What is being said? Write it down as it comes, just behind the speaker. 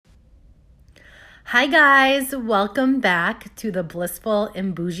Hi guys, welcome back to the Blissful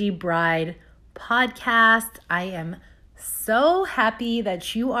and Bougie Bride podcast. I am so happy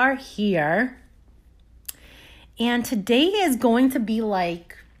that you are here. And today is going to be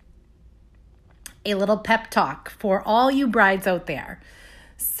like a little pep talk for all you brides out there.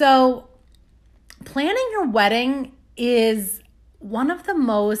 So, planning your wedding is one of the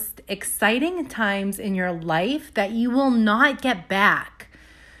most exciting times in your life that you will not get back.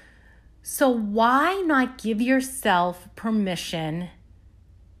 So why not give yourself permission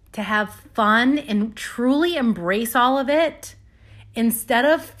to have fun and truly embrace all of it instead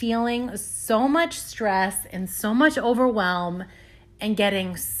of feeling so much stress and so much overwhelm and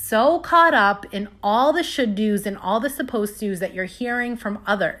getting so caught up in all the should do's and all the supposed to's that you're hearing from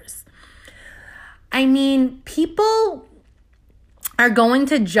others. I mean, people are going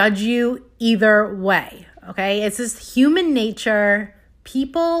to judge you either way, okay? It's just human nature.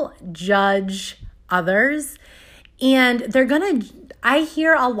 People judge others, and I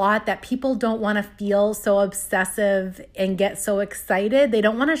hear a lot that people don't want to feel so obsessive and get so excited. They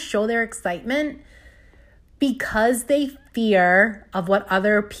don't want to show their excitement because they fear of what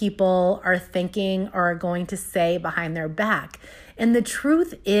other people are thinking or are going to say behind their back. And the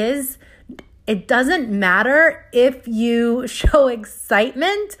truth is, it doesn't matter if you show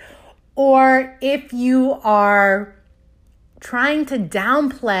excitement or if you are trying to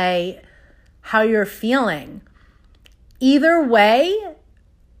downplay how you're feeling. Either way,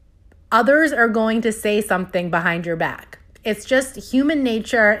 others are going to say something behind your back. It's just human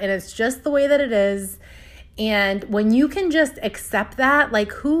nature, and it's just the way that it is. And when you can just accept that,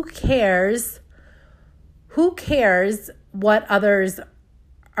 like, who cares? Who cares what others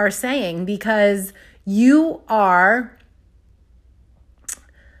are saying? Because you are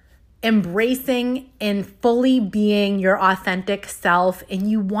embracing and fully being your authentic self,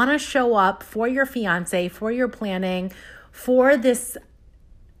 and you want to show up for your fiance, for your planning, for this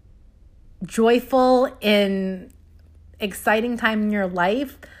joyful and exciting time in your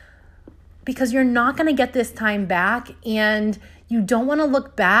life, because you're not going to get this time back, and you don't want to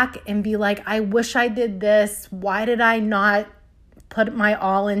look back and be like, I wish I did this. Why did I not put my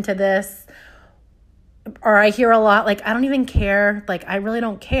all into this? Or I hear a lot like, I don't even care. Like, I really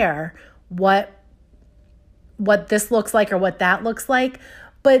don't care what this looks like or what that looks like.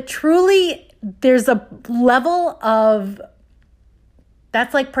 But truly, there's a level of,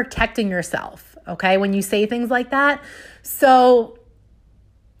 that's like protecting yourself, okay, when you say things like that. So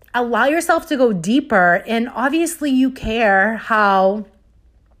allow yourself to go deeper. And obviously you care how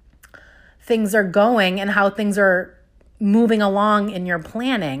things are going and how things are moving along in your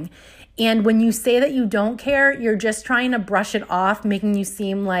planning. And when you say that you don't care, you're just trying to brush it off, making you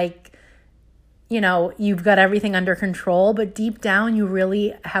seem like, you've got everything under control, but deep down you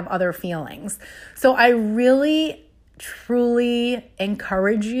really have other feelings. So I really, truly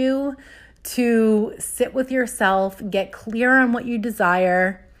encourage you to sit with yourself, get clear on what you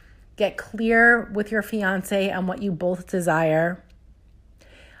desire, get clear with your fiance on what you both desire.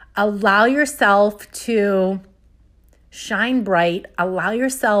 Allow yourself to shine bright. Allow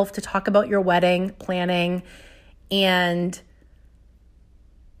yourself to talk about your wedding planning and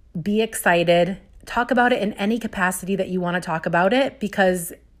be excited. Talk about it in any capacity that you want to talk about it,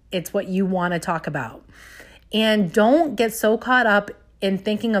 because it's what you want to talk about. And don't get so caught up in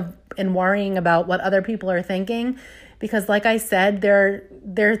thinking of and worrying about what other people are thinking, because like I said,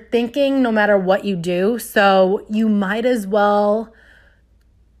 they're thinking no matter what you do. So you might as well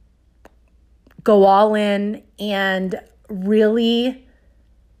go all in and really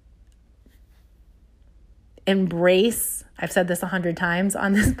embrace, I've said this 100 times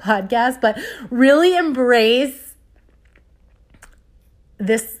on this podcast, but really embrace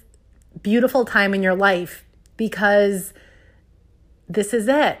this beautiful time in your life, because this is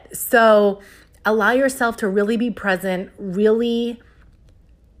it. So allow yourself to really be present, really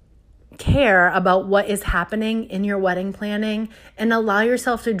care about what is happening in your wedding planning, and allow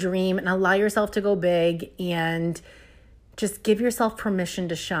yourself to dream and allow yourself to go big, and just give yourself permission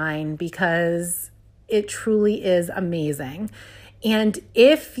to shine, because it truly is amazing. And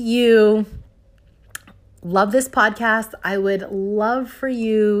if you love this podcast, I would love for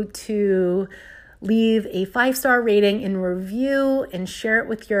you to leave a 5-star rating and review and share it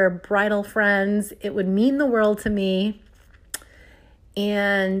with your bridal friends. It would mean the world to me.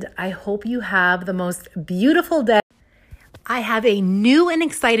 And I hope you have the most beautiful day. I have a new and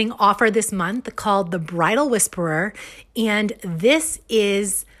exciting offer this month called the Bridal Whisperer, and this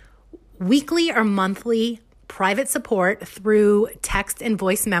is weekly or monthly private support through text and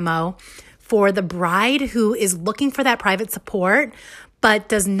voice memo for the bride who is looking for that private support, but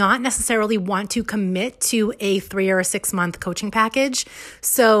does not necessarily want to commit to a 3 or a 6 month coaching package.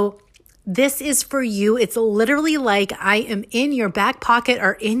 So this is for you. It's literally like I am in your back pocket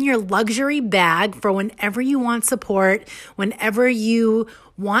or in your luxury bag for whenever you want support, whenever you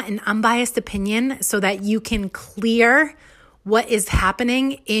want an unbiased opinion so that you can clear what is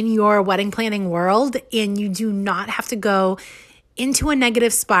happening in your wedding planning world and you do not have to go into a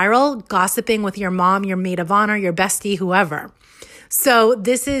negative spiral gossiping with your mom, your maid of honor, your bestie, whoever. So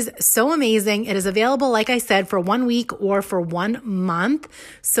this is so amazing. It is available, like I said, for 1 week or for 1 month.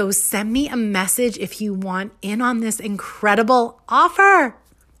 So send me a message if you want in on this incredible offer.